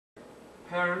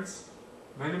parents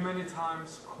many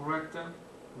times correct them,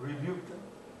 rebuke them,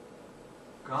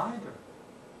 guide them.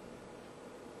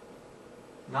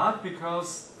 Not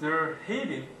because they're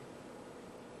hating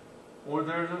or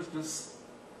they're just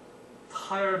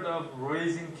tired of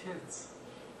raising kids.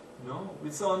 No,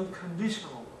 it's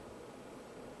unconditional.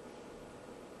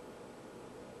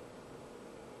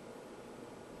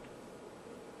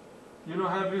 You know,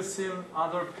 have you seen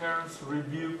other parents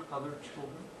rebuke other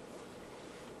children?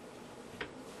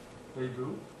 They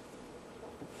do.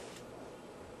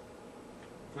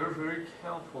 They're very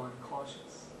careful and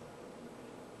cautious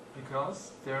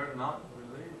because they're not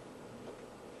related.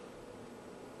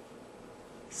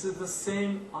 It's the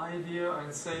same idea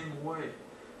and same way.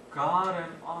 God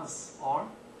and us are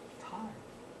tied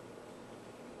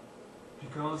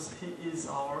because He is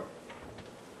our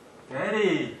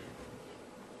Daddy.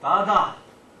 Dada.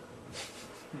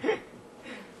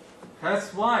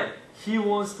 That's why He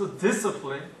wants to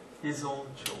discipline His own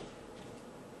children.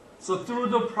 So through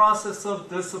the process of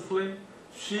discipline,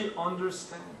 she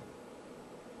understands.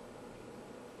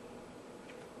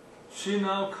 She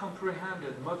now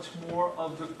comprehended much more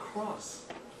of the cross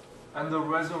and the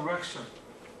resurrection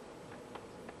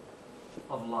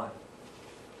of life.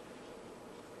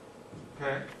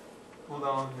 Okay, go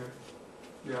down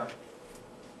here. Yeah.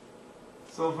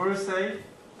 So verse 8,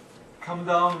 come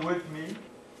down with me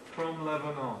from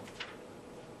Lebanon.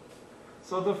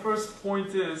 So the first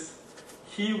point is,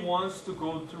 he wants to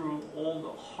go through all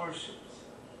the hardships.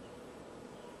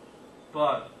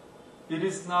 But it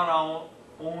is not our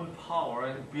own power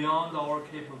and beyond our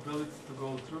capability to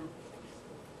go through.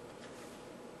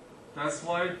 That's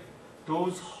why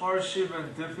those hardship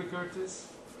and difficulties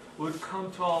would come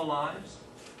to our lives.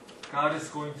 God is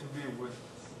going to be with us.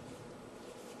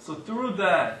 So through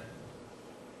that,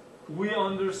 we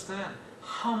understand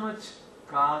how much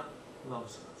God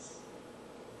loves us.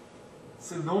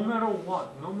 So no matter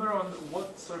what, no matter under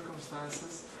what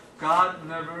circumstances, God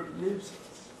never leaves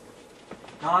us.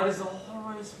 God is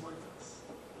always with us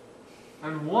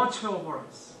and watch over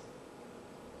us.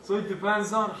 So it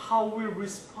depends on how we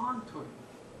respond to Him.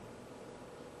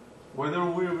 Whether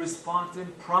we respond to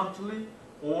Him promptly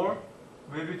or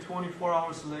maybe 24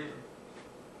 hours later.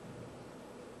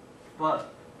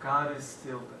 But God is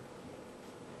still there.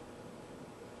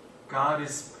 God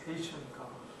is patient God.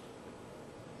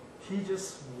 He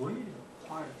just waited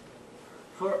quietly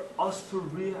for us to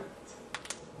react,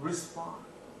 respond,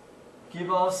 give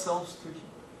ourselves to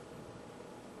Him.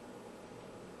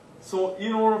 So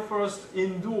in order for us to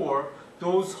endure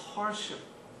those hardships,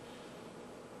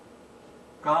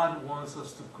 God wants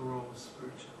us to grow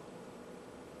spiritually.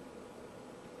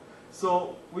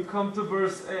 So we come to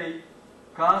verse 8.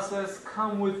 God says,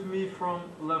 come with me from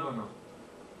Lebanon.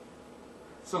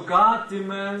 So God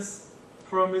demands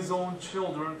from His own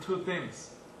children two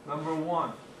things. Number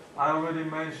one, I already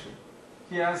mentioned.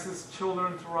 He asks His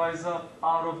children to rise up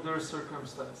out of their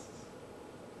circumstances.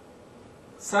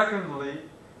 Secondly,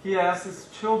 He asks His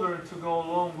children to go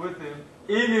along with Him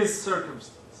in His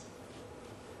circumstance.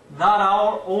 Not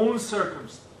our own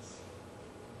circumstance.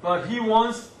 But He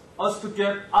wants us to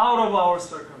get out of our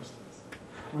circumstance.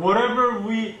 Whatever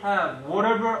we have,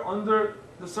 whatever under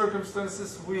the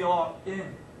circumstances we are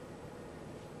in,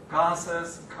 God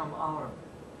says, come out of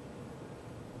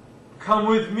it. Come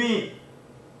with me.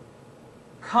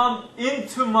 Come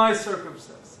into my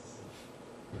circumstances.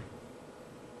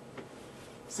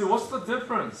 See, what's the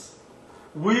difference?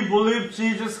 We believe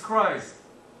Jesus Christ.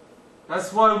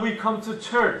 That's why we come to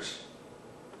church.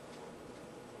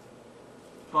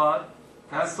 But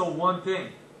that's the one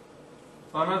thing.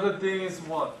 Another thing is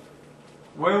what?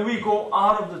 When we go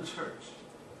out of the church,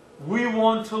 we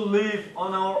want to live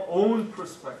on our own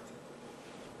perspective.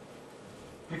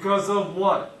 Because of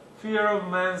what? Fear of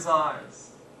man's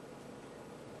eyes.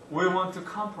 We want to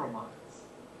compromise.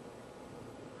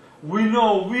 We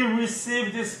know we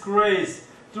receive this grace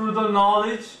through the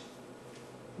knowledge.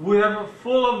 We have a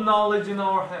full of knowledge in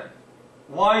our head.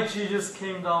 Why Jesus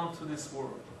came down to this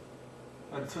world.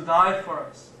 And to die for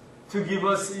us. To give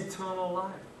us eternal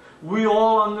life. We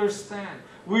all understand.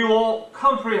 We all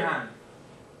comprehend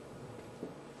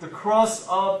the cross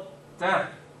of death.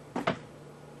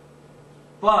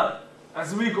 But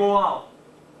as we go out,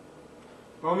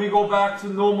 when we go back to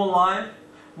normal life,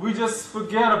 we just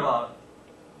forget about it.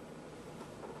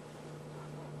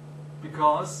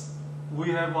 Because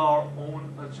we have our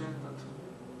own agenda to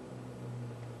live.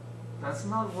 That's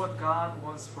not what God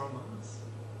wants from us.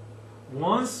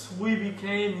 Once we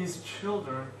became His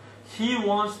children, He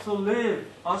wants to live,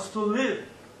 us to live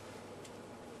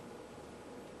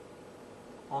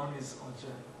on His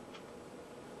agenda,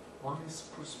 on His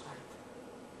perspective.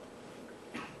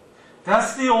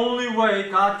 That's the only way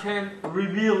God can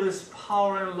reveal His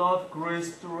power and love,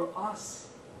 grace through us.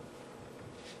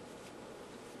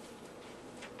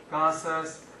 God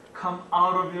says, come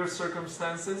out of your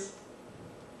circumstances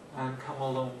and come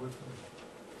along with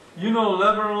me. You know,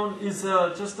 Lebanon is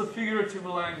just a figurative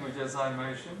language, as I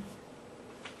mentioned.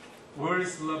 Where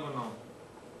is Lebanon?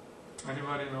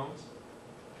 Anybody knows?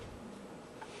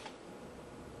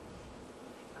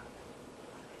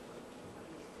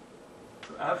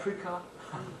 To Africa?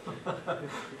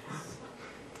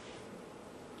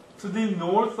 To the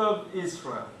north of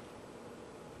Israel.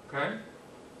 Okay?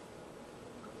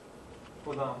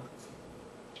 Hold on.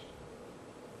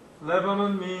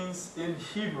 Lebanon means in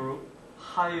Hebrew,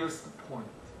 highest point.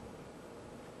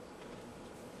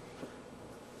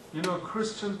 You know,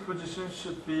 Christian position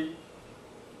should be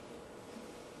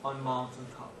on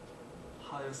mountaintop,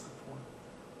 highest point.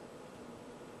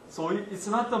 So it's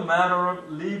not the matter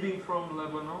of leaving from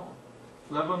Lebanon.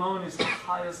 Lebanon is the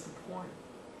highest point.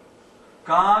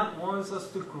 God wants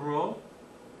us to grow.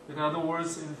 In other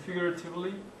words, in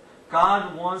figuratively,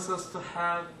 God wants us to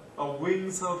have a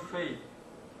wings of faith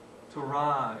to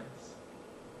rise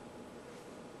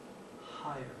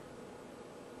higher.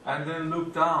 And then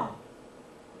look down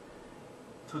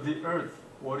to the earth,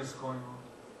 what is going on.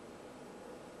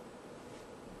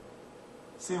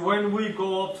 See, when we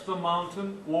go up to the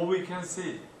mountain, what we can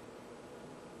see?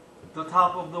 The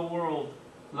top of the world,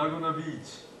 Laguna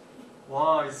Beach.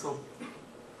 Wow, it's so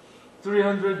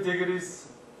 300 degrees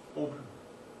open,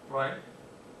 right?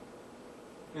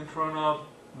 In front of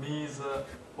me is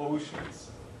oceans.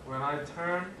 When I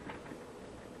turn,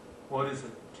 what is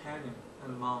it? Canyon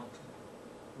and mountain.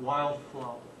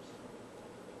 Wildflowers.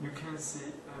 You can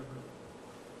see everything.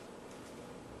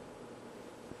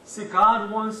 See,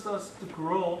 God wants us to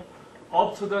grow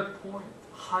up to that point,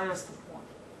 highest point.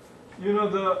 You know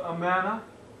the manna?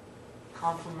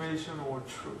 Confirmation or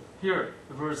truth. Here,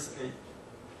 verse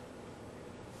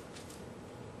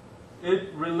 8.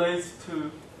 It relates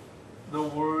to the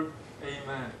word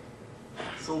amen.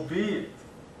 So be it.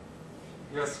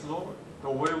 Yes, Lord. The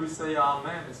way we say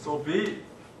amen is so be it.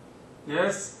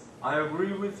 Yes, I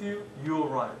agree with you. You're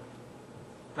right.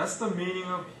 That's the meaning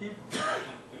of Hebrew.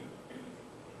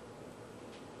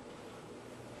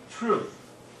 Truth.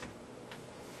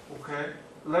 Okay?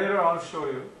 Later I'll show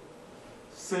you.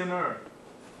 Sinner.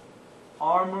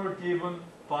 Armor given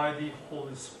by the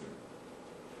Holy Spirit.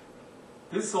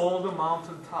 This is all the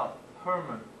mountaintop.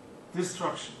 Hermon.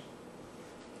 Destruction.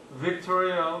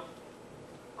 Victory of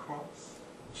cross.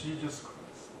 Jesus Christ.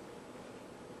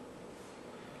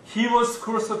 He was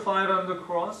crucified on the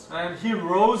cross and He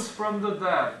rose from the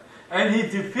dead. And He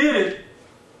defeated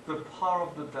the power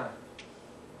of the dead.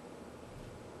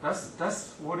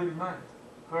 That's what it meant.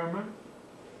 Hermon.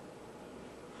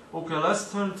 Okay,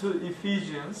 let's turn to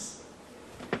Ephesians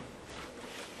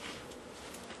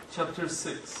chapter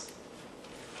 6.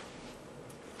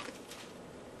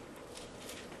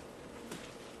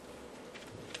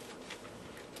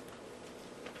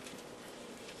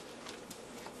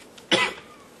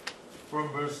 From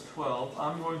verse 12,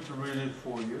 I'm going to read it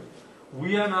for you.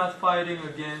 We are not fighting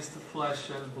against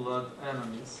flesh and blood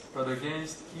enemies, but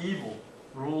against evil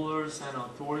rulers and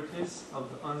authorities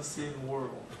of the unseen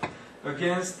world,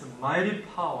 against mighty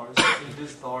powers in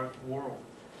this dark world,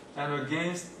 and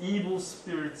against evil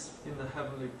spirits in the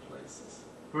heavenly places.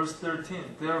 Verse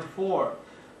 13, therefore,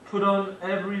 put on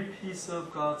every piece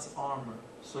of God's armor,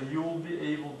 so you will be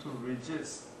able to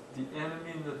resist the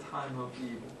enemy in the time of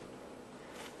evil.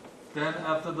 Then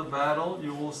after the battle,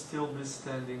 you will still be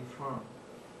standing firm.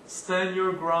 Stand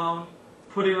your ground,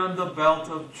 putting on the belt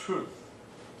of truth.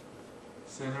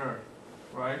 Sinner,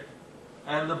 right?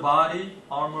 And the body,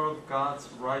 armor of God's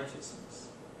righteousness.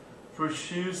 For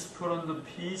shoes, put on the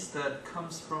peace that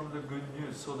comes from the good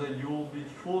news, so that you will be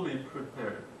fully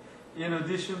prepared. In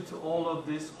addition to all of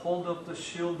this, hold up the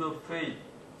shield of faith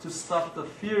to stop the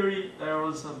fiery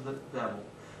arrows of the devil.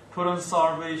 Put on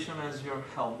salvation as your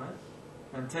helmet,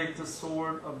 and take the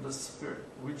sword of the Spirit,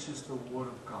 which is the Word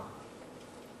of God.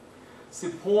 See,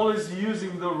 Paul is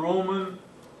using the Roman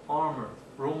armor,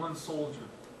 Roman soldier.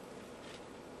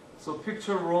 So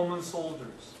picture Roman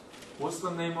soldiers. What's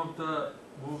the name of the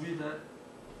movie that?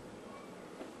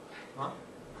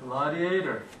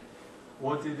 Gladiator.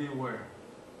 What did he wear?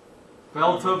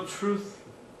 Belt of truth.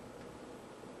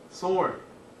 Sword.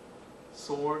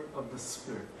 Sword of the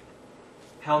Spirit.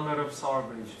 Helmet of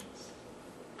salvation.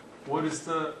 What is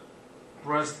the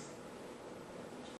breastplate